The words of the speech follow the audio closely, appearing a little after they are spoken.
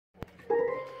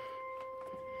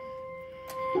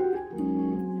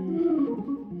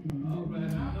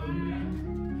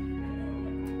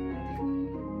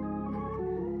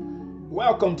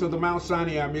Welcome to the Mount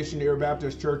Sinai Missionary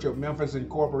Baptist Church of Memphis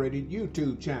Incorporated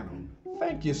YouTube channel.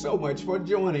 Thank you so much for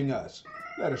joining us.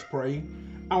 Let us pray.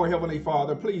 Our Heavenly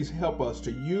Father, please help us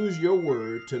to use your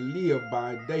word to live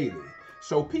by daily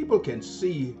so people can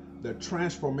see the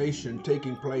transformation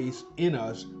taking place in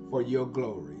us for your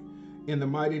glory. In the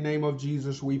mighty name of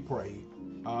Jesus we pray.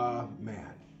 Amen.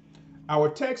 Our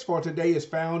text for today is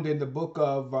found in the book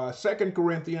of 2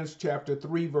 Corinthians chapter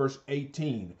 3 verse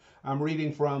 18. I'm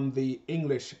reading from the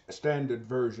English Standard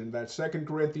Version. That's 2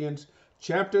 Corinthians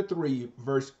chapter 3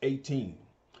 verse 18.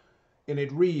 And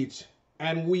it reads,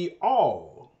 "And we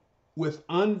all, with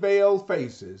unveiled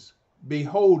faces,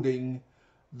 beholding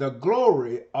the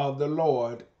glory of the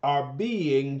Lord, are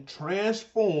being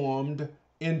transformed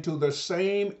into the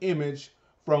same image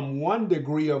from one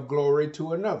degree of glory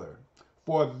to another.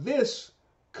 For this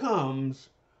comes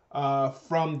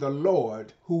from the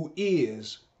Lord, who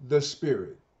is the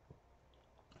Spirit."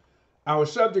 Our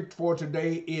subject for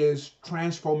today is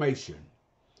transformation.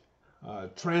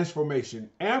 Transformation.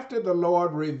 After the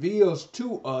Lord reveals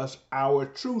to us our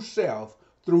true self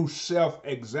through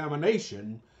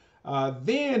self-examination,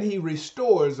 then he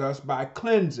restores us by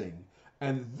cleansing.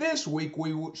 And this week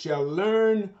we shall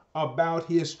learn about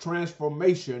his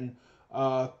transformation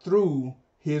through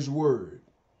his word.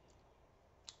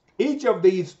 Each of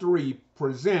these three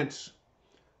presents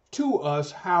to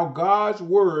us how God's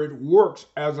word works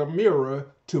as a mirror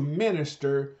to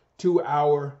minister to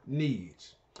our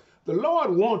needs. The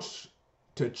Lord wants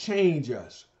to change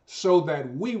us so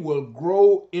that we will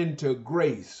grow into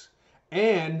grace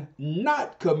and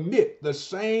not commit the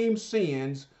same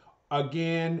sins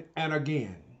again and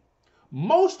again.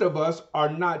 Most of us are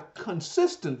not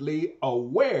consistently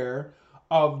aware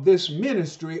of this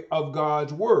ministry of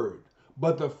God's word,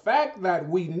 but the fact that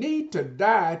we need to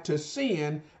die to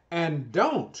sin and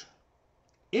don't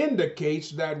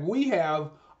indicates that we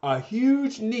have a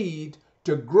huge need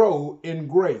to grow in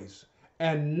grace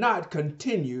and not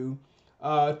continue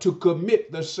to commit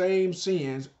the same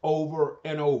sins over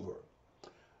and over.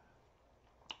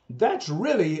 That's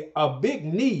really a big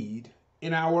need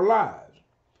in our lives.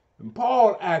 And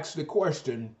Paul asks the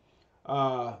question,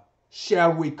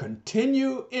 shall we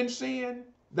continue in sin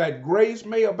that grace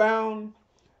may abound?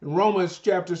 In Romans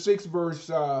chapter 6 verse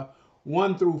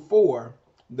 1 through 4,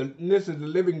 this is the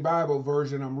Living Bible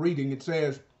version I'm reading. It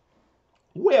says,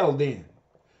 "Well then,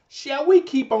 shall we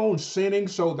keep on sinning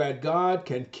so that God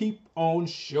can keep on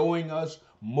showing us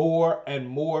more and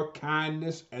more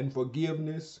kindness and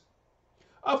forgiveness?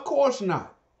 Of course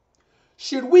not.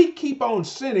 Should we keep on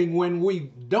sinning when we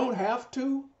don't have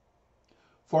to?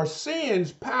 For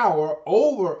sin's power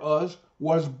over us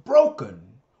was broken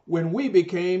when we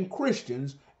became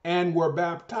Christians and were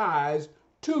baptized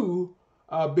to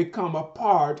become a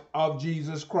part of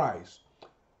Jesus Christ.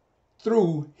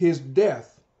 Through his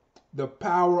death, the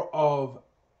power of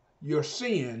your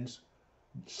sins,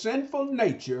 sinful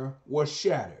nature was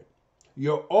shattered.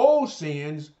 Your old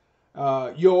sins,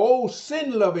 your old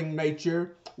sin-loving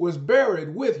nature was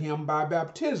buried with him by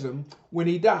baptism when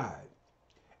he died.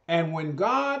 And when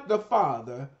God the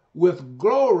Father, with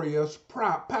glorious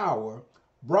power,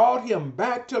 brought him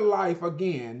back to life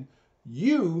again,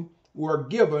 you were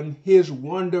given his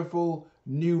wonderful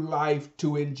new life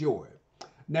to enjoy.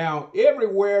 Now,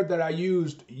 everywhere that I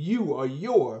used you or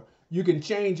your, you can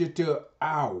change it to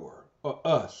our or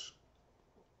us,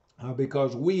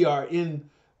 because we are in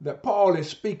that. Paul is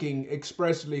speaking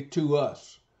expressly to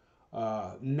us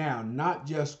now, not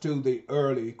just to the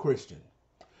early Christian.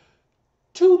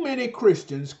 Too many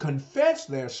Christians confess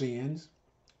their sins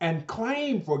and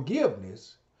claim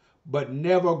forgiveness, but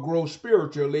never grow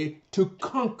spiritually to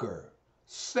conquer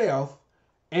self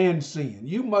and sin.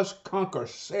 You must conquer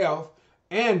self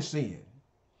and sin.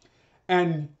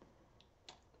 And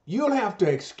you'll have to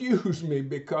excuse me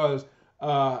because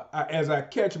as I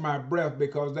catch my breath,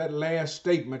 because that last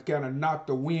statement kind of knocked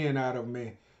the wind out of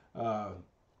me.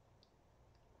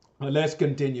 Let's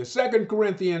continue. 2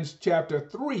 Corinthians chapter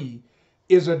 3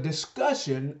 is a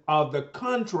discussion of the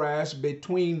contrast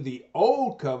between the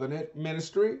old covenant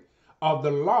ministry of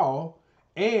the law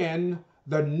and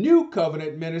the new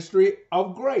covenant ministry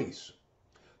of grace.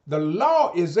 The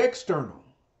law is external,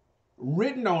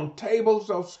 written on tables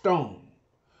of stone,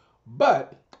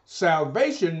 but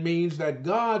salvation means that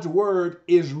God's word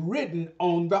is written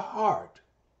on the heart.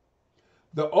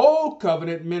 The old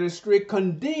covenant ministry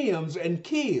condemns and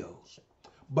kills,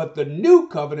 but the new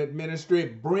covenant ministry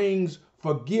brings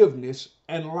forgiveness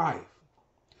and life.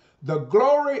 The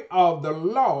glory of the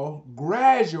law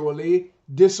gradually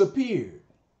disappeared,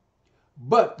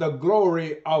 but the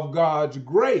glory of God's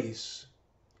grace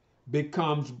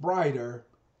becomes brighter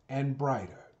and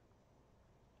brighter.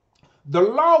 The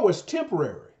law was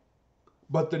temporary,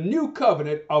 but the new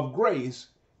covenant of grace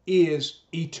is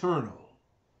eternal,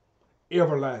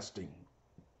 everlasting.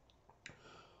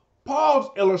 Paul's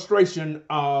illustration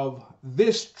of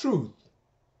this truth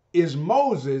is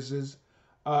Moses's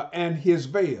and his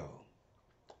veil.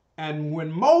 And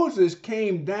when Moses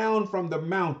came down from the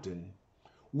mountain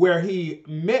where he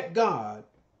met God,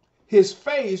 his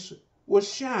face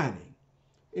was shining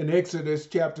in Exodus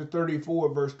chapter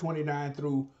 34, verse 29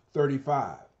 through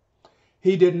 35.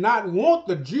 He did not want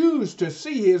the Jews to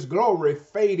see his glory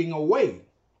fading away,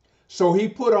 so he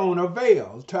put on a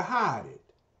veil to hide it.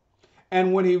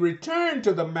 And when he returned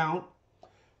to the mount,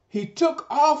 he took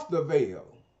off the veil.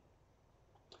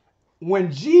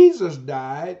 When Jesus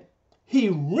died, he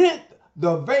rent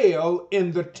the veil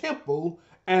in the temple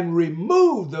and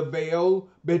removed the veil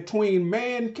between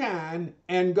mankind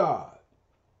and God.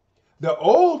 The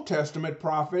Old Testament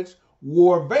prophets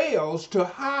wore veils to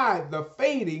hide the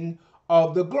fading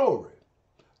of the glory.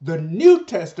 The New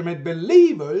Testament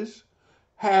believers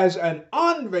has an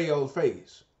unveiled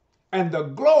face, and the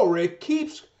glory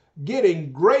keeps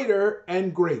getting greater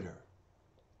and greater.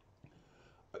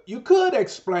 You could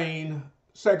explain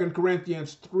 2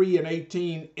 Corinthians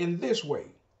 3:18 in this way.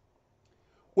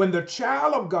 When the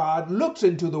child of God looks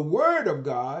into the Word of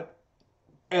God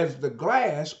as the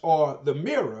glass or the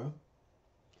mirror,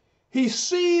 he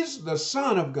sees the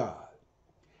Son of God,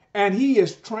 and he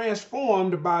is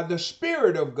transformed by the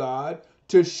Spirit of God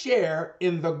to share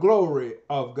in the glory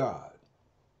of God.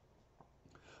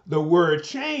 The word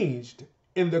changed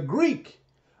in the Greek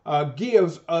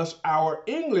gives us our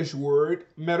English word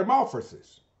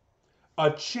metamorphosis,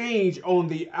 a change on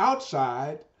the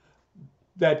outside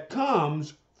that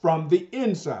comes from the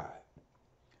inside.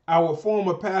 Our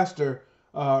former pastor,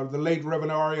 the late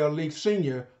Reverend R.L. Leak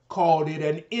Sr., called it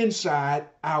an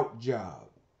inside-out job.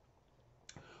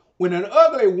 When an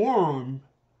ugly worm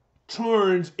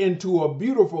turns into a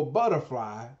beautiful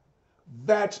butterfly,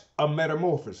 that's a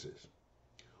metamorphosis.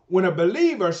 When a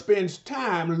believer spends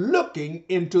time looking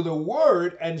into the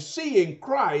Word and seeing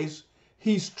Christ,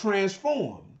 he's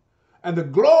transformed, and the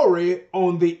glory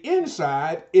on the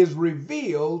inside is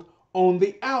revealed on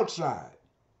the outside.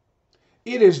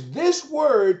 It is this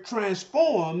word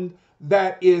transformed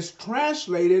that is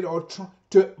translated or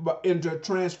into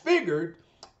transfigured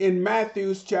in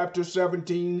Matthew chapter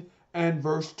 17 and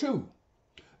verse 2.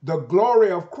 The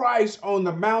glory of Christ on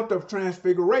the Mount of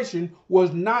Transfiguration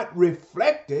was not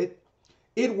reflected,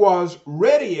 it was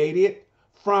radiated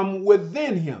from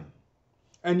within him.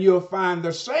 And you'll find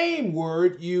the same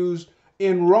word used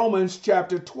in Romans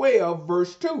chapter 12,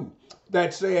 verse 2,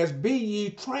 that says, "Be ye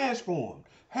transformed."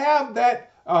 Have that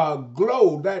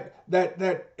glow, that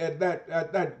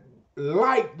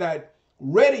light that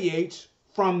radiates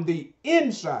from the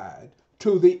inside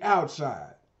to the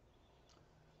outside.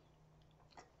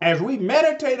 As we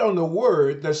meditate on the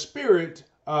Word, the Spirit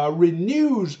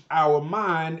renews our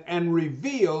mind and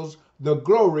reveals the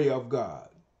glory of God.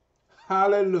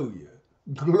 Hallelujah.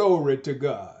 Glory to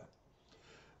God.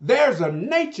 There's a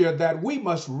nature that we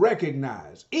must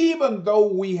recognize. Even though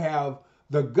we have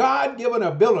the God-given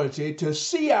ability to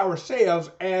see ourselves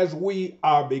as we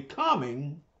are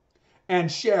becoming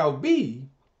and shall be,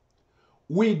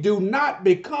 we do not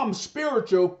become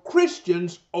spiritual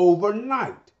Christians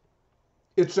overnight.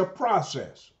 It's a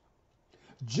process.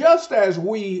 Just as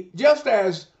we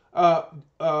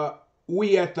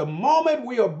at the moment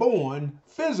we are born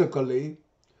physically,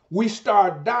 we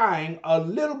start dying a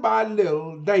little by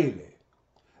little daily.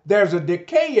 There's a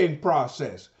decaying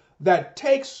process that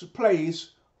takes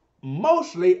place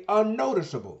mostly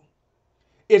unnoticeable.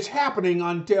 It's happening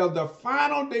until the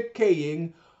final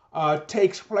decaying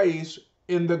takes place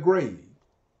in the grave.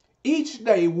 Each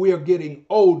day we are getting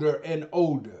older and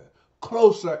older,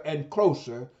 closer and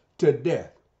closer to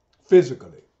death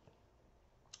physically.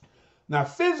 Now,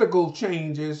 physical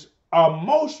changes are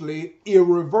mostly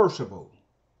irreversible,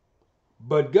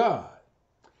 but God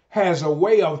has a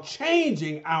way of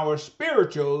changing our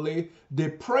spiritually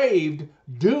depraved,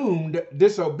 doomed,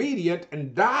 disobedient,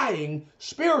 and dying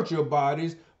spiritual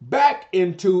bodies back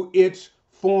into its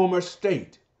former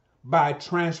state by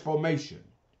transformation.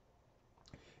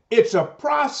 It's a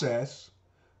process,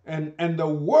 and the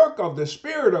work of the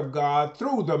Spirit of God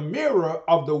through the mirror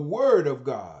of the Word of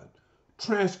God.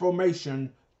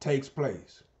 Transformation takes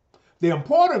place. The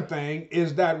important thing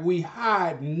is that we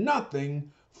hide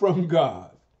nothing from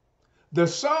God. The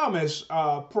psalmist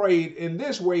prayed in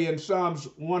this way in Psalms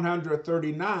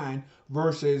 139,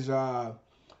 verses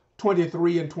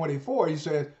 23 and 24. He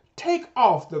says, "Take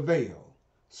off the veil.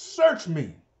 Search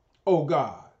me, O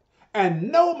God,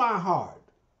 and know my heart.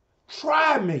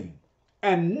 Try me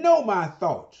and know my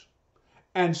thoughts,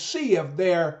 and see if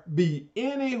there be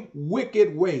any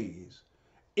wicked ways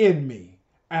in me,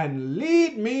 and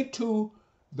lead me to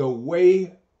the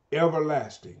way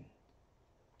everlasting.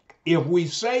 If we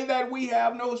say that we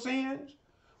have no sins,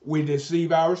 we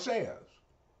deceive ourselves,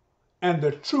 and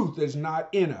the truth is not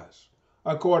in us,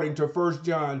 according to 1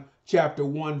 John chapter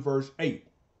 1, verse 8.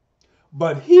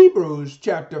 But Hebrews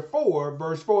chapter 4,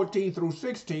 verse 14 through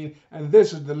 16, and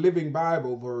this is the Living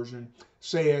Bible version,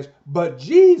 says, but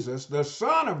Jesus, the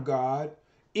Son of God,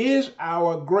 is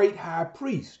our great high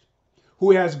priest,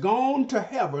 who has gone to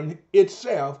heaven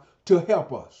itself to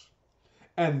help us.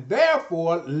 And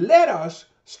therefore, let us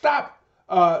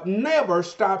never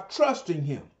stop trusting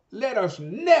him. Let us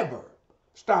never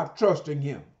stop trusting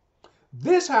him.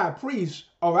 This high priest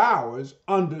of ours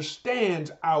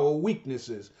understands our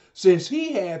weaknesses, since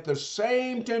he had the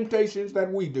same temptations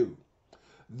that we do,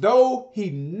 though he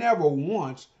never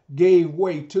once gave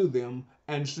way to them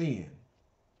and sinned.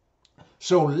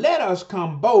 So let us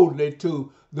come boldly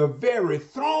to the very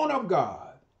throne of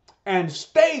God and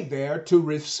stay there to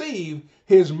receive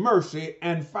his mercy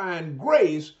and find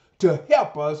grace to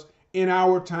help us in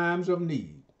our times of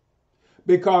need.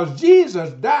 Because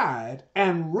Jesus died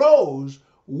and rose,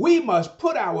 we must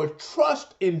put our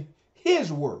trust in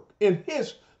his work, in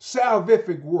his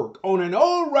salvific work on an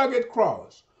old rugged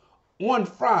cross one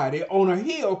Friday on a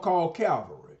hill called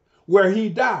Calvary, where he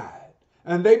died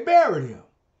and they buried him.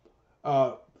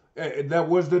 That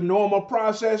was the normal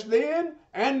process then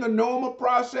and the normal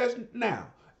process now,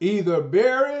 either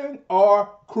burying or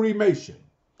cremation.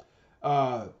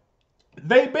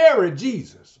 They buried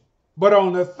Jesus. But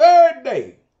on the third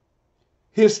day,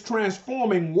 his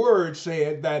transforming word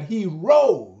said that he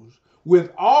rose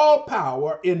with all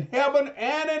power in heaven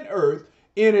and in earth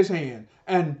in his hand.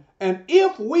 And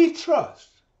if we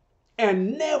trust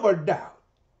and never doubt,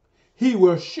 he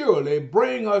will surely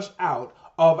bring us out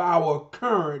of our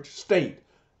current state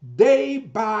day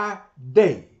by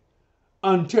day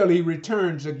until he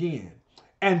returns again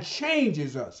and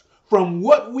changes us from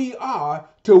what we are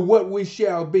to what we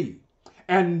shall be.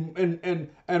 And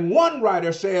one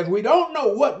writer says, we don't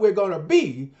know what we're going to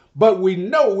be, but we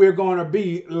know we're going to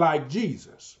be like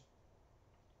Jesus.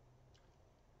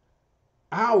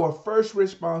 Our first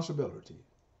responsibility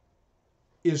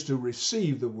is to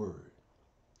receive the word.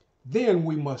 Then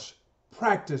we must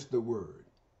practice the word.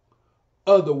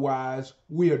 Otherwise,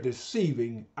 we are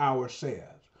deceiving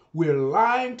ourselves. We're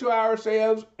lying to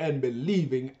ourselves and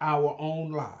believing our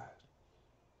own lies.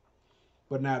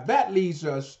 But now that leads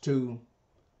us to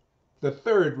the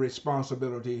third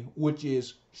responsibility, which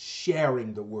is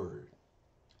sharing the word.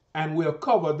 And we'll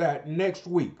cover that next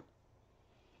week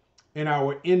in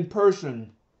our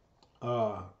in-person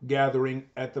gathering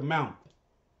at the Mount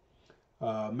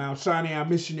Sinai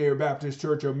Missionary Baptist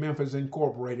Church of Memphis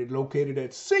Incorporated, located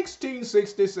at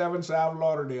 1667 South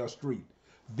Lauderdale Street.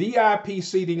 VIP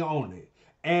seating only.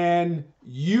 And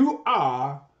you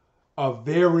are a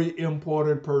very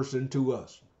important person to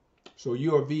us. So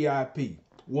you're a VIP.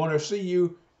 Want to see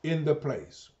you in the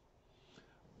place.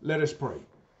 Let us pray.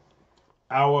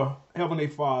 Our Heavenly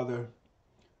Father,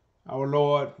 our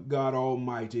Lord God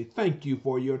Almighty, thank you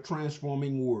for your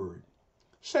transforming word.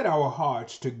 Set our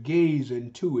hearts to gaze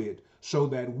into it so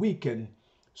that we can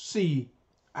see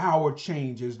our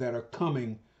changes that are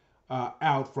coming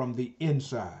out from the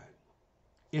inside.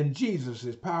 In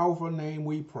Jesus' powerful name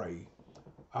we pray.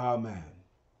 Amen.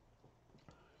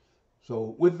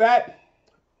 So with that,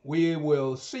 we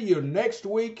will see you next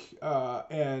week.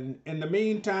 And in the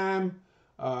meantime,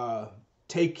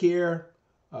 take care.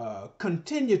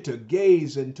 Continue to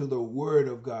gaze into the Word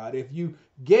of God. If you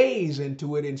gaze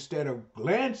into it instead of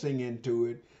glancing into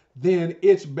it, then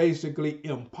it's basically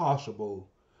impossible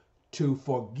to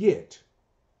forget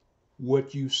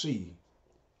what you see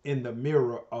in the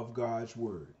mirror of God's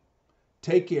Word.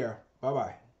 Take care.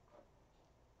 Bye-bye.